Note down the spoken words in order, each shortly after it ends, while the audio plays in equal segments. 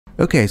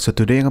Okay, so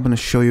today I'm going to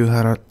show you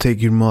how to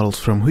take your models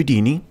from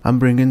Houdini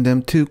and bringing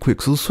them to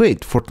Quixel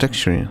Suite for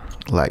texturing,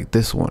 like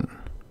this one.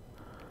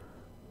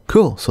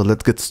 Cool, so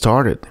let's get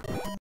started.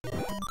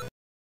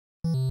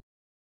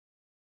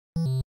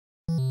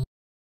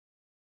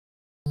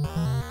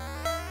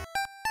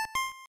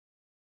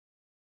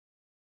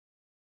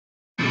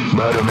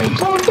 Varomix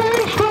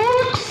Monday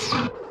Trix.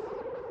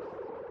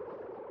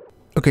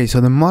 Okay,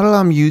 so the model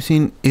I'm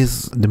using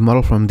is the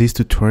model from this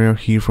tutorial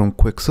here from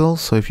Quixel.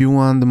 So if you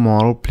want the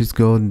model, please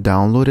go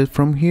download it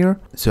from here.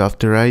 So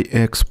after I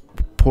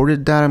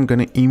exported that, I'm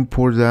gonna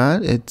import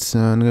that.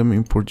 I'm gonna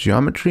import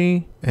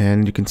geometry,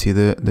 and you can see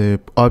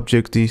the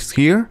object is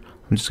here.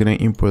 I'm just gonna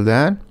import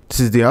that. This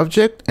is the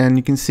object, and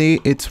you can see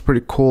it's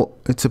pretty cool.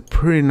 It's a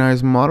pretty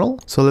nice model.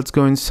 So let's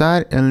go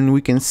inside, and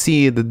we can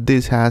see that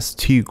this has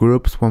two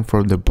groups, one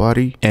for the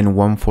body and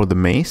one for the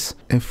maze.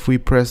 If we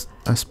press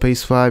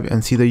space 5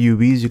 and see the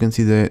UVs, you can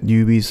see the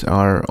UVs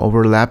are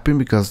overlapping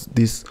because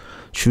this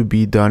should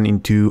be done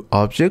into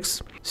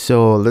objects.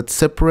 So let's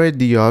separate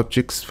the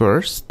objects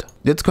first.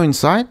 Let's go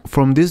inside.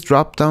 From this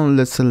drop down,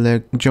 let's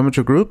select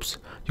geometry groups.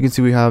 You can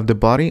see we have the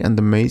body and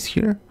the maze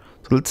here.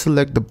 Let's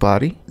select the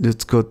body.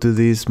 Let's go to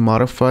this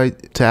modify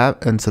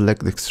tab and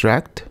select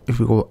extract. If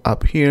we go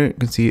up here, you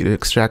can see it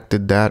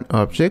extracted that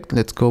object.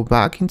 Let's go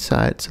back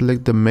inside,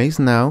 select the maze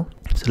now,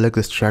 select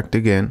extract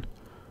again.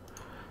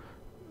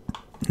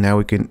 Now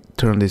we can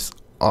turn this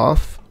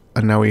off,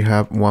 and now we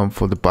have one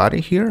for the body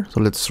here.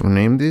 So let's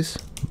rename this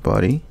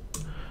body,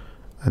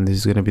 and this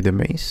is gonna be the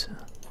maze.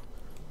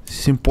 This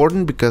is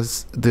important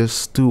because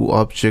there's two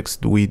objects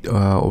with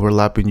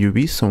overlapping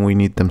UVs, so we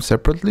need them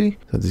separately.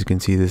 So as you can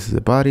see, this is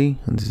the body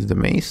and this is the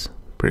maze.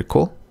 Pretty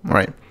cool. All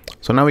right,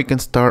 so now we can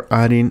start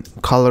adding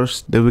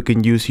colors that we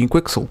can use in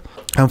Quixel.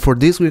 And for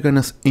this, we're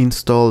gonna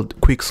install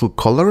Quixel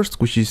Colors,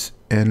 which is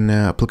an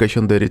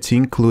application that it's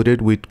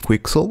included with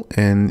Quixel,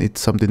 and it's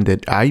something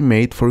that I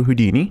made for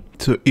Houdini.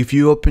 So if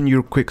you open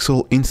your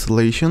Quixel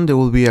installation, there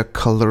will be a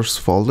colors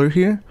folder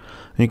here.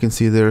 You can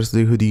see there's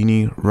the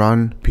Houdini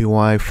run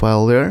py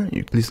file there.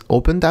 You please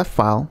open that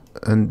file,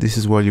 and this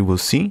is what you will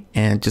see,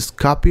 and just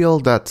copy all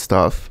that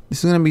stuff.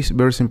 This is going to be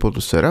very simple to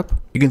set up.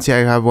 You can see I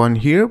have one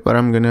here, but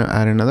I'm going to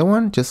add another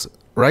one. Just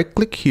right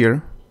click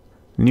here,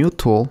 new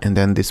tool, and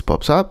then this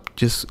pops up.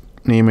 Just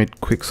name it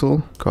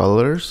Quixel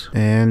Colors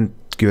and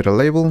give it a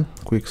label,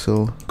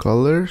 Quixel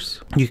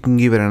Colors. You can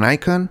give it an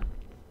icon.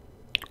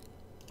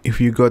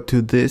 If you go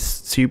to this,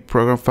 see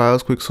program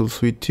files, Quixel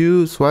Suite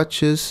 2,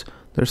 swatches,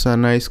 there's a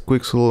nice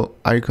Quixel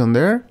icon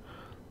there.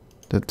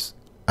 Let's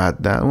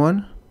add that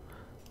one.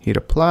 Hit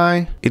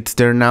apply. It's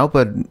there now,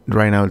 but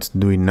right now it's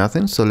doing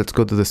nothing. So let's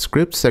go to the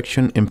script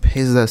section and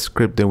paste that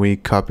script that we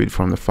copied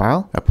from the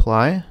file.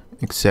 Apply,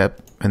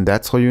 accept, and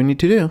that's all you need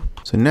to do.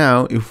 So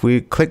now if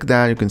we click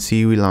that, you can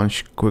see we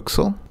launch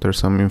Quixel. There's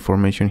some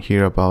information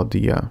here about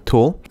the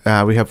tool.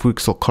 We have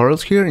Quixel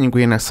Colors here, and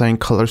we can assign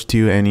colors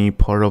to any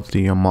part of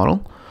the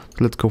model.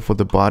 So let's go for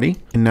the body.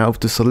 And now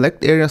to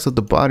select areas of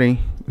the body,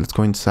 let's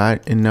go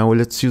inside, and now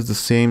let's use the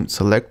same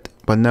select,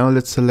 but now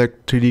let's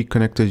select 3D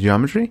connected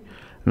geometry.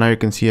 Now you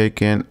can see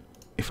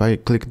if I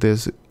click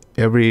this,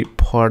 every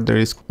part there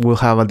is will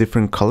have a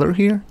different color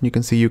here. You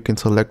can see you can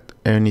select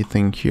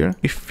anything here.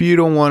 If you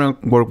don't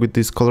want to work with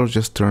these colors,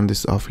 just turn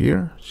this off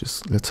here.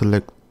 Just let's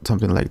select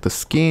something like the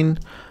skin,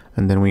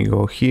 and then we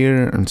go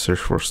here and search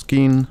for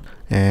skin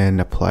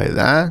and apply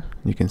that.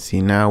 You can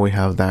see now we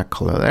have that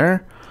color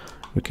there.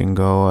 We can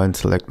go and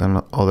select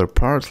other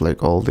parts,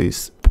 like all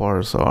these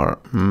parts are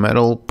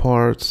metal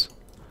parts,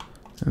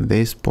 and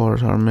these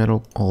parts are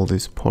metal, all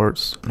these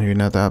parts, maybe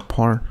not that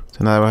part.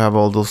 So now we have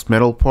all those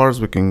metal parts.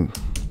 We can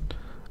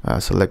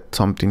select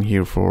something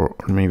here for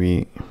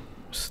maybe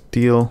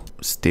steel,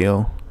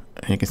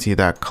 and you can see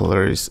that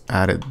color is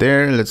added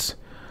there. Let's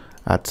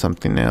add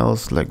something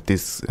else like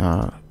this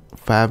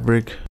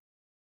fabric.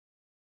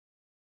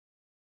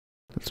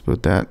 Let's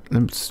put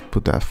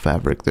that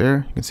fabric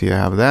there. You can see I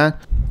have that.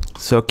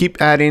 So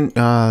keep adding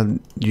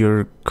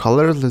your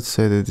colors. Let's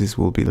say that this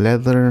will be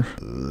leather.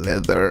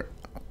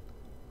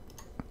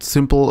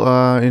 Simple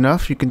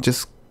enough. You can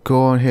just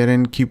go ahead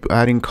and keep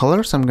adding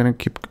colors. I'm gonna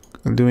keep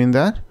doing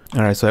that.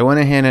 All right, so I went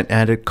ahead and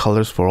added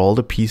colors for all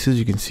the pieces.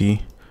 You can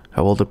see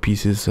how all the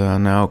pieces are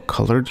now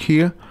colored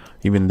here.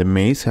 Even the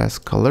maze has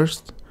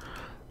colors.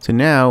 So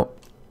now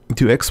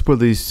to export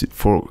this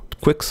for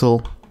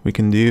Quixel, we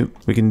can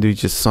do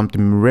just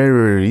something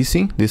very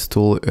easy. This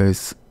tool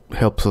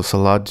helps us a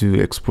lot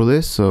to export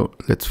this. So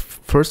let's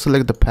first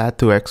select the path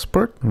to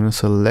export. I'm gonna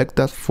select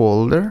that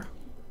folder.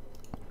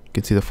 You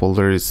can see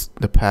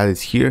the path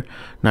is here.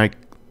 Now I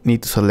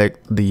need to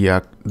select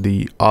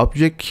the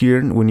object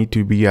here. We need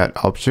to be at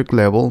object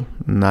level,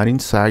 not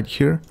inside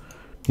here.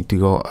 Need to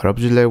go at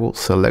object level,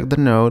 select the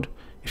node.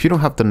 If you don't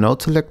have the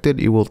node selected,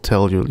 it will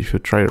tell you. If you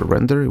try to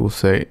render, it will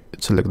say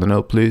select the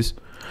node please.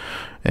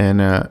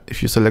 And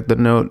if you select the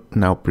node,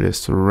 now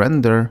press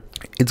render,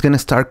 it's gonna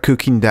start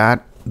cooking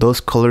those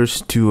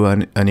colors to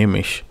an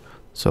image.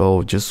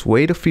 So just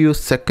wait a few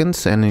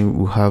seconds and you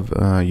will have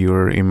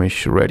your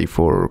image ready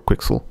for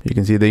Quixel. You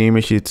can see the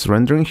image it's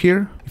rendering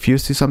here. If you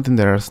see something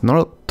that is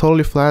not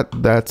totally flat,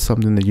 that's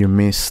something that you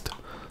missed.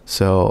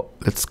 So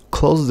let's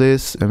close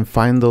this and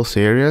find those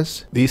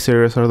areas. These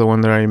areas are the one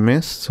that I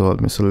missed, so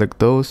let me select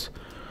those,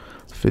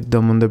 fit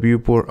them on the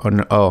viewport.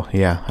 Oh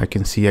yeah, I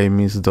can see I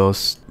missed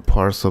those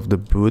parts of the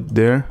boot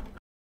there.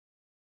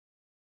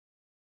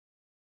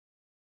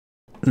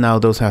 Now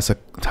those have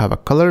a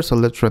color, so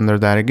let's render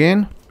that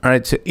again.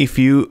 Alright, so if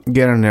you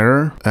get an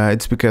error,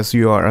 it's because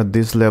you are at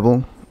this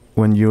level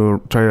when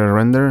you try to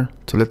render.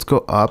 So let's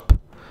go up,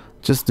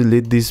 just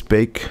delete this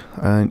bake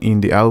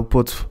in the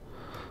output.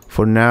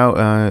 For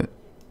now,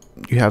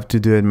 you have to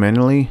do it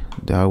manually.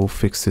 I will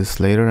fix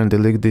this later, and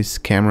delete this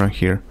camera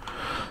here.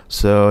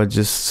 So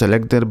just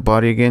select the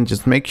body again,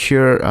 just make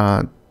sure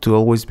to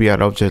always be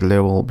at object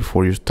level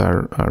before you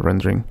start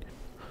rendering.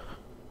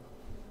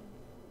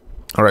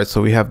 Alright,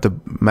 so we have the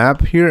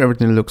map here,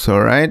 everything looks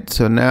alright.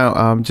 So now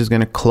I'm just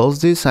gonna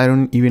close this. I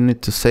don't even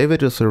need to save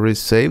it, it's already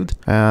saved.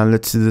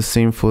 Let's do the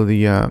same for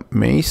the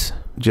maze.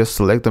 Just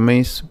select the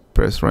maze,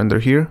 press render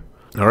here.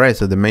 Alright,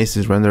 so the maze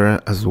is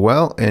rendered as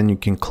well, and you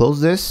can close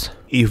this.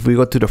 If we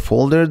go to the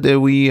folder that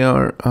we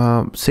are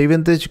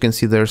saving this, you can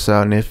see there's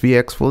an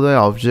FBX for the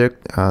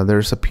object,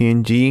 there's a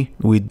PNG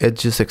with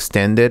edges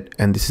extended,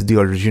 and this is the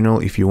original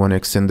if you want to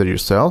extend it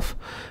yourself,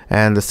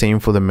 and the same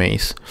for the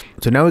maze.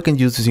 So now we can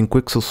use this in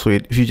Quixel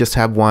Suite. If you just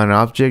have one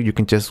object, you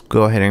can just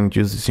go ahead and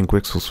use this in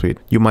Quixel Suite.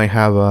 You might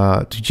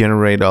have to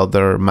generate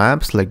other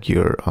maps like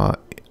your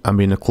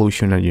ambient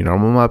occlusion and your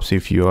normal maps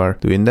if you are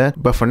doing that,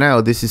 but for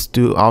now this is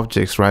two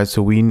objects, right?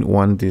 So we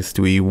want this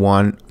to be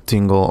one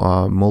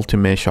single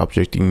multi-mesh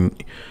object in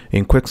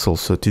Quixel.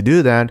 So to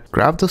do that,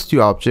 grab those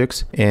two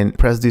objects and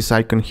press this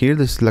icon here.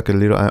 This is like a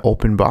little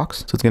open box,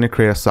 so it's going to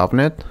create a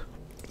subnet.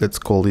 Let's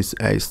call this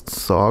a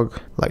SOG,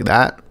 like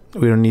that.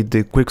 We don't need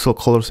the Quixel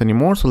Colors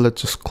anymore, so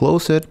let's just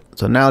close it.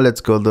 So now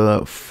let's go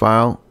to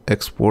File,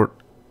 Export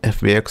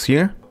FBX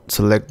here,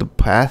 select the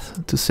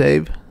path to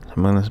save.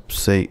 I'm gonna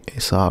say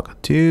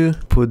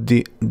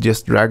SOG2,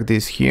 just drag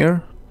this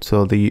here,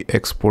 so the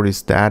export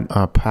is that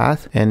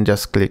path, and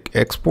just click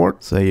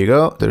export. So there you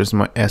go, there's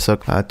my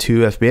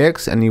SOG2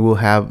 FBX, and it will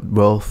have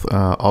both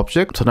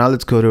objects. So now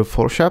let's go to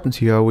Photoshop and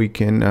see how we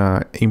can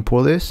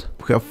import this.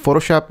 We have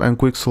Photoshop and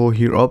Quixel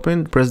here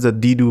open. Press the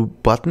dedo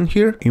button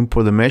here,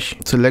 import the mesh,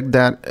 select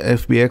that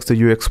FBX that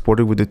you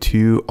exported with the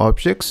two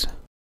objects.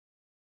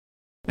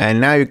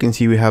 And now you can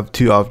see we have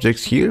two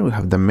objects here. We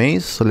have the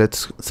maze. So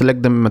let's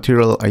select the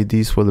material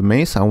IDs for the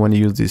maze. I want to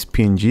use this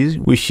PNG,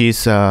 which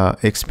is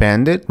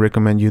expanded.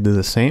 Recommend you do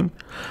the same.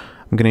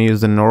 I'm going to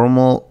use the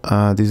normal.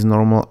 This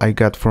normal I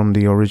got from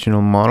the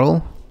original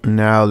model.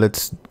 Now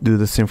let's do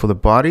the same for the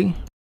body.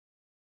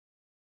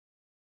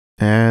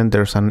 And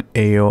there's an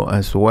AO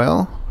as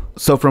well.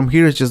 So from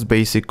here it's just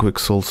basic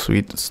Quixel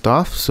Suite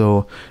stuff.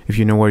 So if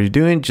you know what you're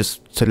doing,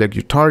 just select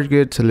your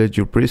target, select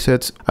your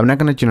presets. I'm not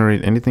going to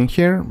generate anything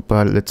here,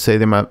 but let's say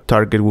the map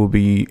target will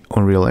be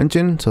Unreal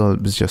Engine. So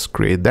let's just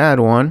create that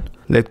one.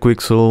 Let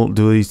Quixel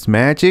do its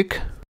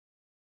magic.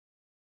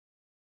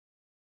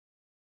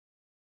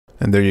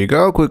 And there you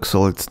go,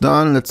 Quixel, it's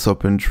done. Let's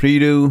open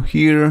 3D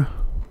here.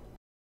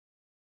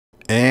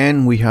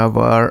 And we have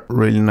our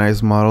really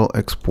nice model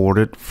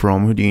exported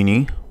from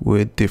Houdini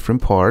with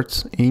different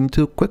parts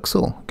into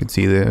Quixel. You can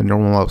see the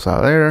normal maps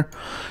are there.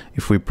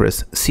 If we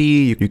press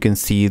C, you can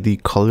see the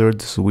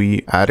colors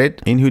we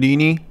added in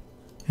Houdini.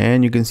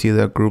 And you can see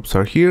the groups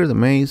are here, the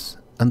maze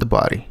and the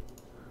body.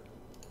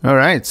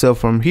 Alright, so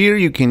from here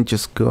you can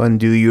just go and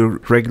do your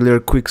regular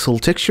Quixel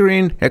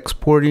texturing,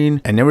 exporting,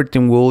 and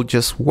everything will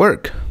just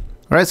work.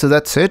 Alright, so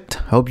that's it.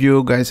 Hope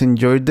you guys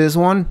enjoyed this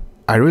one.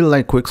 I really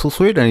like Quixel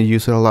Suite and I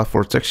use it a lot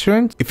for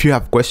texturing. If you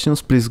have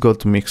questions, please go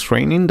to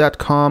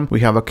mixtraining.com.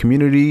 We have a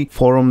community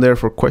forum there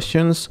for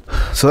questions.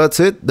 So that's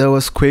it. That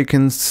was quick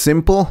and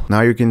simple.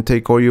 Now you can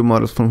take all your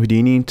models from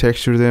Houdini,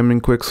 texture them in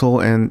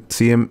Quixel, and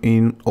see them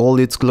in all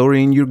its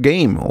glory in your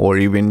game, or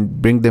even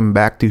bring them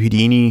back to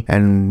Houdini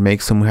and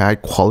make some high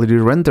quality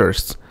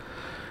renders.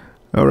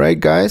 Alright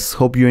guys,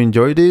 hope you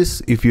enjoyed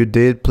this. If you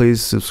did,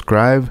 please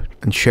subscribe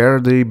and share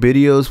the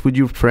videos with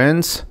your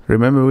friends.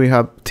 Remember, we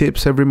have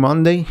tips every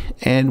Monday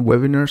and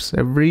webinars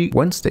every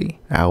Wednesday.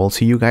 I will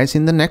see you guys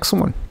in the next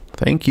one.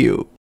 Thank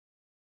you.